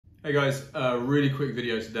Hey guys, really quick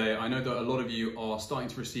video today. I know that a lot of you are starting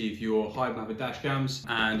to receive your Hivemapper Dashcams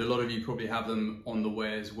and a lot of you probably have them on the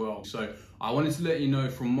way as well. So I wanted to let you know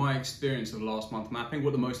from my experience of last month mapping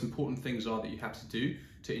what the most important things are that you have to do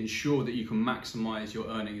to ensure that you can maximize your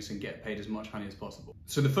earnings and get paid as much money as possible.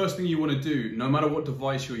 So the first thing you want to do, no matter what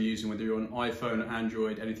device you're using, whether you're on iPhone,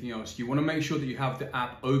 Android, anything else, you want to make sure that you have the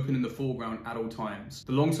app open in the foreground at all times.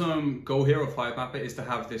 The long-term goal here of Hivemapper is to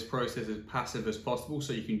have this process as passive as possible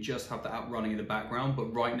so you can just have the app running in the background.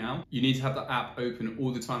 But right now, you need to have the app open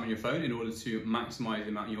all the time on your phone in order to maximize the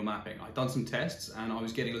amount you're mapping. I've done some tests and I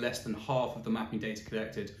was getting less than half of the mapping data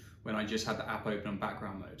collected when I just had the app open on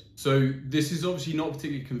background mode. So this is obviously not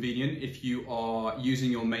particularly convenient if you are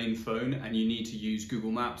using your main phone and you need to use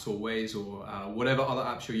Google Maps or Waze or whatever other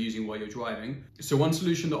apps you're using while you're driving. So one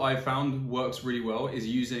solution that I found works really well is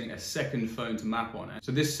using a second phone to map on it.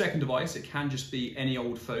 So this second device, it can just be any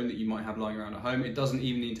old phone that you might have lying around at home. It doesn't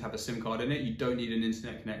even need to have a SIM card in it. You don't need an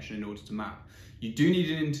internet connection in order to map. You do need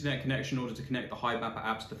an internet connection in order to connect the Hivemapper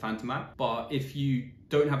app to the Phantom app, but if you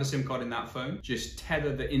don't have a SIM card in that phone, just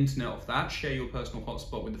tether the internet off that, share your personal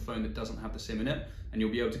hotspot with the phone that doesn't have the SIM in it, and you'll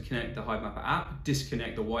be able to connect the Hivemapper app,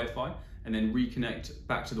 disconnect the Wi-Fi, and then reconnect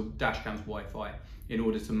back to the dashcam's Wi-Fi in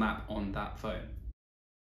order to map on that phone.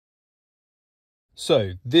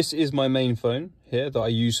 So this is my main phone here that I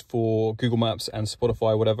use for Google Maps and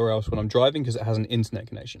Spotify, whatever else when I'm driving, because it has an internet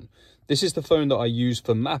connection. This is the phone that I use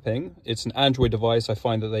for mapping. It's an Android device. I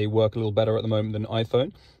find that they work a little better at the moment than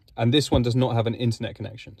iPhone. And this one does not have an internet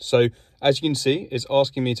connection. So as you can see, it's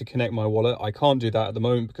asking me to connect my wallet. I can't do that at the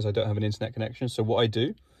moment because I don't have an internet connection. So what I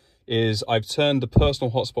do is I've turned the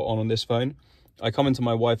personal hotspot on this phone. I come into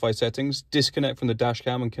my Wi-Fi settings, disconnect from the dash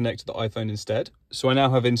cam and connect to the iPhone instead. So I now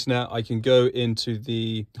have internet. I can go into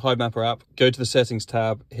the Hivemapper app, go to the settings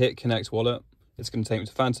tab, hit connect wallet. It's going to take me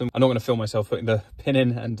to Phantom. I'm not going to film myself putting the pin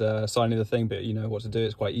in and signing the thing, but you know what to do.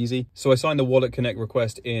 It's quite easy. So I signed the wallet connect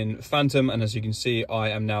request in Phantom, and as you can see, I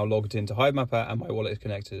am now logged into Hivemapper and my wallet is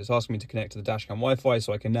connected. It's asking me to connect to the dashcam Wi-Fi,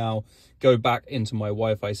 so I can now go back into my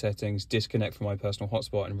Wi-Fi settings, disconnect from my personal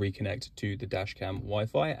hotspot and reconnect to the dashcam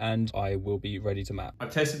Wi-Fi, and I will be ready to map.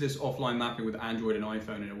 I've tested this offline mapping with Android and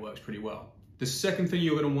iPhone and it works pretty well. The second thing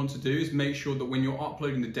you're going to want to do is make sure that when you're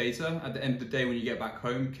uploading the data, at the end of the day when you get back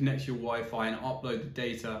home, connect your Wi-Fi and upload the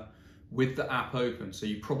data with the app open. So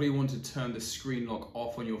you probably want to turn the screen lock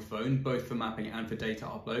off on your phone, both for mapping and for data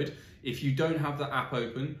upload. If you don't have the app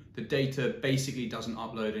open, the data basically doesn't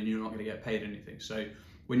upload and you're not going to get paid anything. So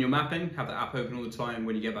when you're mapping, have the app open all the time.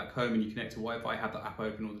 When you get back home and you connect to Wi-Fi, have the app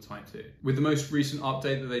open all the time too. With the most recent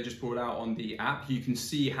update that they just brought out on the app, you can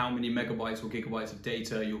see how many megabytes or gigabytes of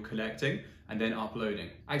data you're collecting and then uploading.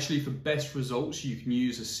 Actually, for best results, you can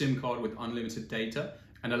use a SIM card with unlimited data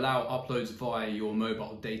and allow uploads via your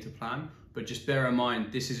mobile data plan. But just bear in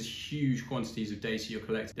mind, this is huge quantities of data you're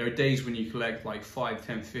collecting. There are days when you collect like 5,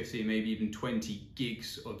 10, 50, maybe even 20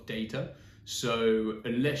 gigs of data. So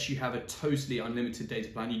unless you have a totally unlimited data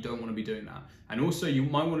plan, you don't want to be doing that. And also you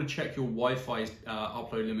might want to check your Wi-Fi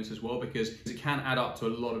upload limits as well, because it can add up to a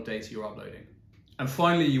lot of data you're uploading. And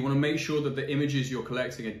finally, you want to make sure that the images you're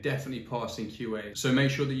collecting are definitely passing QA. So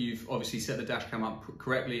make sure that you've obviously set the dash cam up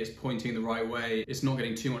correctly, it's pointing the right way, it's not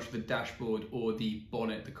getting too much of the dashboard or the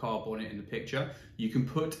bonnet, the car bonnet in the picture. You can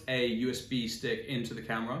put a USB stick into the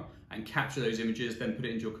camera and capture those images, then put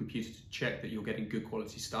it into your computer to check that you're getting good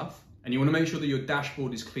quality stuff. And you want to make sure that your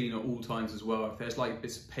dashboard is clean at all times as well. If there's like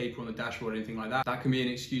bits of paper on the dashboard or anything like that, that can be an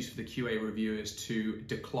excuse for the QA reviewers to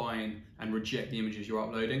decline and reject the images you're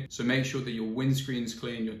uploading. So make sure that your windscreen's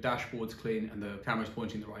clean, your dashboard's clean, and the camera's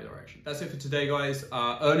pointing in the right direction. That's it for today, guys.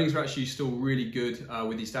 Earnings are actually still really good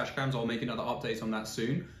with these dash cams. I'll make another update on that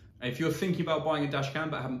soon. If you're thinking about buying a dash cam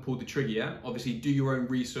but haven't pulled the trigger yet, obviously do your own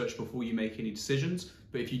research before you make any decisions.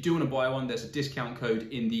 But if you do want to buy one, there's a discount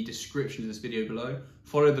code in the description of this video below.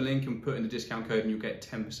 Follow the link and put in the discount code and you'll get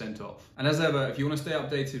 10% off. And as ever, if you want to stay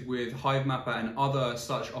updated with Hivemapper and other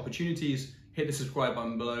such opportunities, hit the subscribe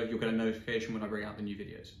button below. You'll get a notification when I bring out the new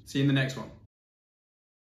videos. See you in the next one.